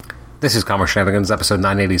This is Comic Shenanigans, episode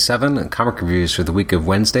 987, and comic reviews for the week of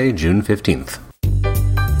Wednesday, June 15th.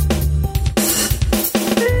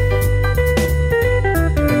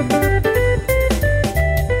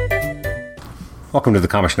 Welcome to the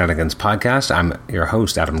Comic Shenanigans podcast. I'm your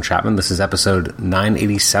host, Adam Chapman. This is episode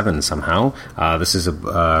 987 somehow. This is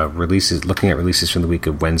looking at releases from the week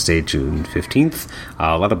of Wednesday, June 15th.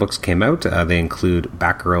 A lot of books came out. They include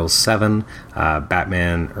Batgirl 7,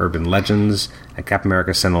 Batman Urban Legends, Captain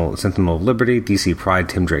America Sentinel of Liberty, DC Pride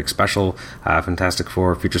Tim Drake Special, Fantastic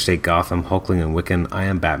Four, Future State Gotham, Hulkling and Wiccan, I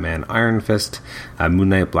Am Batman, Iron Fist, Moon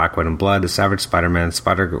Knight, Black, White and Blood, Savage Spider-Man,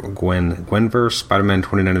 Spider-Gwenverse, Spider-Man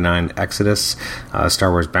 2099, Exodus, Star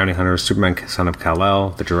Wars Bounty Hunters, Superman Son of Kal-El,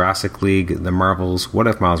 The Jurassic League, The Marvels, What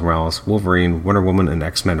If Miles Morales, Wolverine, Wonder Woman, and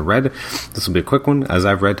X-Men Red. This will be a quick one, as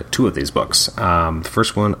I've read two of these books. The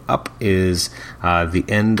first one up is the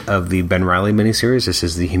end of the Ben Reilly miniseries. This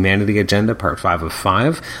is The Humanity Agenda, Part 5 of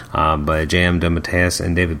 5, by J.M. DeMatteis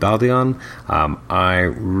and David Baldeón. I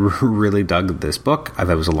really dug this book. I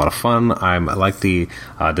thought it was a lot of fun. I like the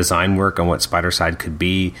design work on what Spider-Side could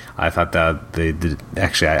be. I thought that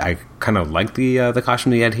I kind of like the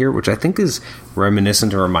costume he had here, which I think is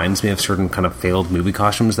reminiscent or reminds me of certain kind of failed movie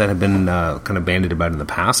costumes that have been kind of bandied about in the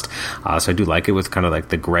past. So I do like it with kind of like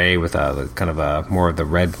the gray with kind of a more of the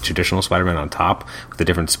red traditional Spider-Man on top with a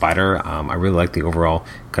different spider. I really like the overall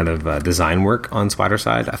kind of design work on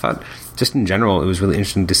Spider-Side. I thought just in general it was really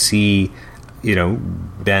interesting to see, you know,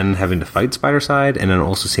 Ben having to fight Spider-Side, and then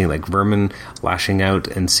also seeing like Vermin lashing out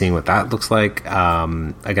and seeing what that looks like.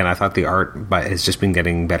 Again, I thought the art has just been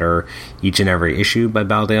getting better each and every issue by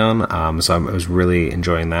Baldeón, so I was really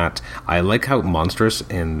enjoying that. I like how monstrous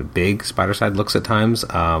and big Spider-Side looks at times.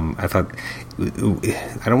 I thought,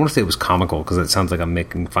 I don't want to say it was comical because it sounds like I'm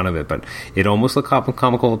making fun of it, but it almost looked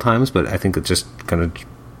comical at times, but I think it just kind of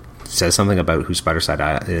says something about who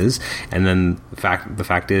Spider-Side is. And then the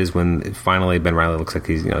fact is, when finally Ben Reilly looks like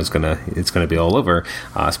he's, it's gonna be all over,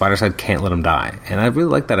 Spider-Side can't let him die, and I really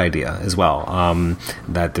like that idea as well.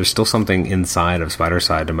 That there's still something inside of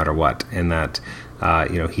Spider-Side no matter what, and that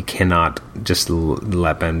he cannot just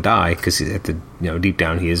let Ben die because at the deep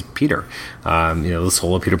down he is Peter. The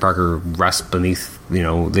soul of Peter Parker rests beneath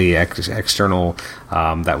the external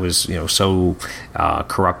that was so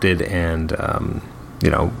corrupted and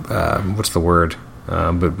what's the word?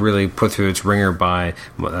 But really put through its ringer by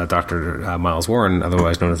Dr. Miles Warren,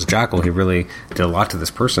 otherwise known as the Jackal. He really did a lot to this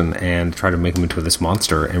person and tried to make him into this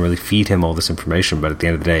monster and really feed him all this information. But at the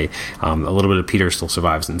end of the day, a little bit of Peter still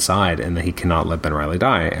survives inside, and that he cannot let Ben Reilly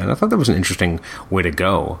die. And I thought that was an interesting way to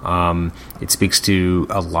go. It speaks to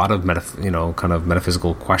a lot of kind of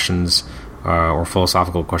metaphysical questions, or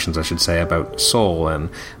philosophical questions, I should say, about soul and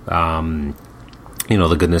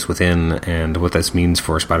the goodness within, and what this means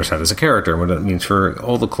for Spider-Side as a character, and what it means for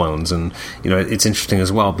all the clones. And it's interesting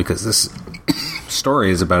as well because this story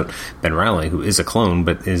is about Ben Reilly, who is a clone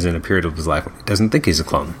but is in a period of his life when he doesn't think he's a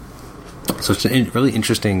clone. So it's a really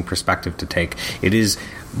interesting perspective to take. It is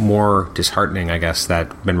more disheartening, I guess,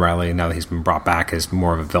 that Ben Reilly, now that he's been brought back, is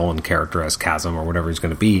more of a villain character as Chasm or whatever he's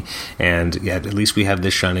going to be. And yet, at least we have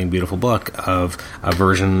this shining, beautiful book of a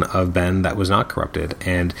version of Ben that was not corrupted.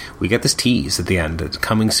 And we get this tease at the end. It's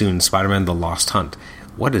coming soon, Spider-Man: The Lost Hunt.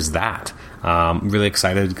 What is that? I'm really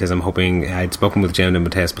excited because I'm hoping, I'd spoken with J.M.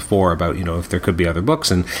 DeMatteis before about, if there could be other books,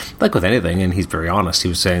 and like with anything, and he's very honest, he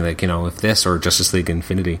was saying like, if this or Justice League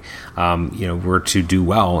Infinity, were to do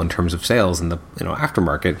well in terms of sales in the,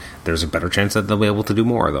 aftermarket, there's a better chance that they'll be able to do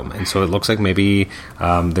more of them. And so it looks like maybe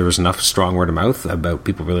there was enough strong word of mouth about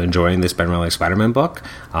people really enjoying this Ben Reilly Spider-Man book.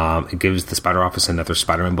 It gives the Spider Office another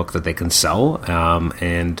Spider-Man book that they can sell.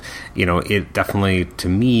 And, it definitely, to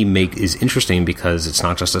me, is interesting because it's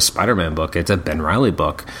not just a Spider-Man book. It's a Ben Reilly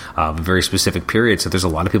book of a very specific period. So there's a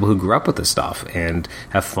lot of people who grew up with this stuff and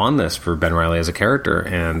have fondness for Ben Reilly as a character.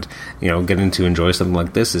 And, getting to enjoy something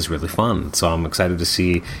like this is really fun. So I'm excited to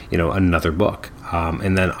see, another book.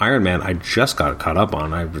 And then Iron Man, I just got caught up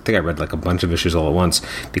on. I think I read like a bunch of issues all at once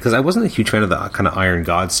because I wasn't a huge fan of the kind of Iron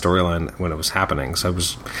God storyline when it was happening. So I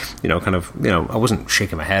was, I wasn't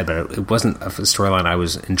shaking my head, but it wasn't a storyline I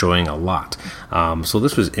was enjoying a lot. So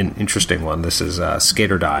this was an interesting one. This is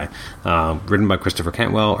Skate or Die, written by Christopher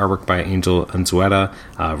Cantwell, artwork by Angel Unzueta,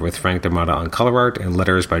 with Frank D'Armata on color art, and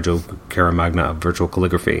letters by Joe Caramagna of virtual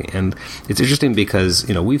calligraphy. And it's interesting because,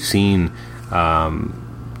 we've seen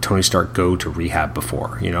Tony Stark go to rehab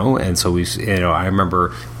before, and so I remember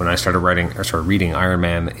when I started reading Iron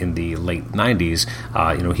Man in the late 90s,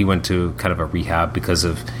 he went to kind of a rehab because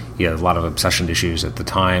of he had a lot of obsession issues at the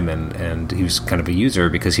time, and he was kind of a user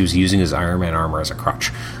because he was using his Iron Man armor as a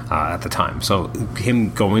crutch at the time. So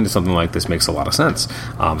him going to something like this makes a lot of sense.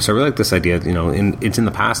 So I really like this idea. It's in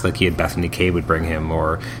the past, like he had Bethany Kay would bring him,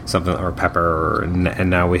 or something, or Pepper, and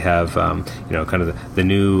now we have kind of the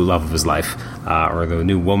new love of his life, or the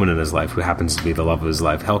new woman in his life who happens to be the love of his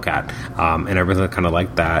life, Hellcat. And I really kind of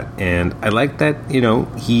like that, and I like that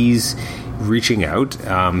he's reaching out.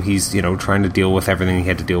 He's trying to deal with everything he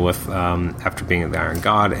had to deal with after being the Iron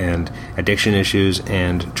God, and addiction issues,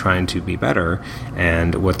 and trying to be better,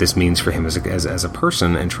 and what this means for him as a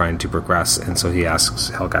person, and trying to progress. And so he asks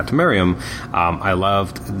Hellcat to marry him. I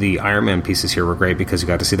loved the Iron Man pieces here were great because you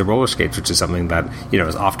got to see the roller skates, which is something that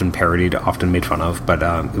is often parodied, often made fun of, but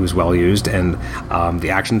it was well used, and the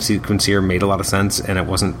action sequence here made a lot of sense, and it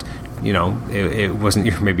wasn't it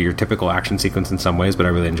wasn't maybe your typical action sequence in some ways, but I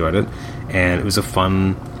really enjoyed it, and it was a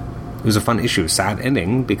fun issue. Sad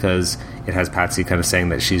ending because it has Patsy kind of saying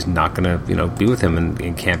that she's not going to be with him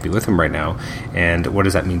and can't be with him right now, and what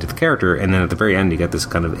does that mean to the character? And then at the very end you get this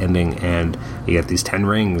kind of ending, and you get these 10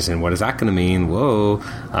 rings, and what is that going to mean? Whoa.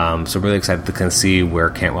 So I'm really excited to kind of see where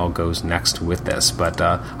Cantwell goes next with this, but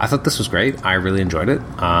I thought this was great. I really enjoyed it.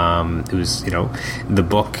 It was the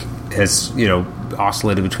book has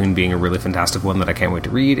oscillated between being a really fantastic one that I can't wait to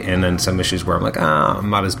read, and then some issues where I'm like, I'm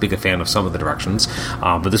not as big a fan of some of the directions,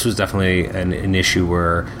 but this was definitely an issue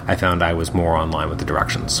where I found I was more online with the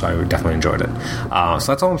directions, so I definitely enjoyed it. So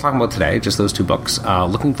that's all I'm talking about today, just those two books.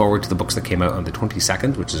 Looking forward to the books that came out on the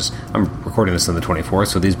 22nd, which is, I'm recording this on the 24th,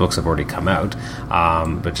 so these books have already come out,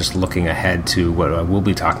 but just looking ahead to what I will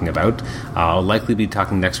be talking about. I'll likely be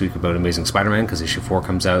talking next week about Amazing Spider-Man, because issue 4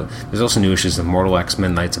 comes out. There's also new issues of Mortal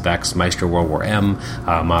X-Men, Knights of X, Maestro, World War M,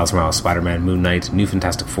 Miles Morales, Spider-Man, Moon Knight, New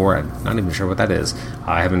Fantastic Four. I'm not even sure what that is.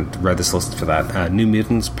 I haven't read this list for that. New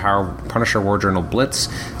Mutants, Punisher, War Journal, Blitz,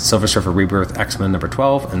 Silver Surfer Rebirth, X-Men number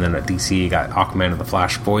 12, and then at DC you got Aquaman and the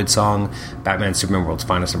Flash, Void Song, Batman, Superman, World's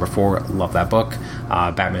Finest number 4. Love that book.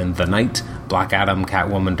 Batman, The Knight, Black Adam,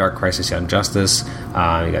 Catwoman, Dark Crisis, Young Justice. You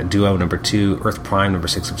got Duo number 2, Earth Prime number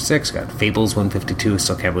 6 of 6. You got Fables 152.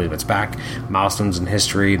 Still can't believe it's back. Milestones in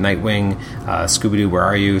History, Nightwing, Scooby-Doo, Where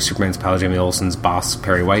Are You? Superman's pal Jamie Olsen's boss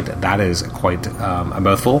Perry White. That is quite a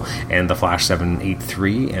mouthful. And The Flash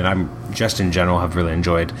 783. And I'm just in general have really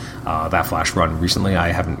enjoyed that Flash run recently.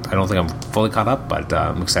 I don't think I'm fully caught up, but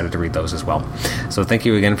I'm excited to read those as well. So thank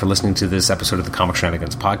you again for listening to this episode of the Comic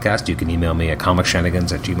Shenanigans podcast. You can email me at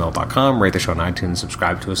comicshenanigans@gmail.com, rate the show on iTunes,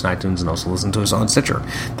 subscribe to us on iTunes, and also listen to us on Stitcher.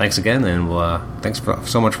 Thanks again, and thanks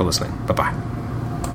so much for listening. Bye-bye.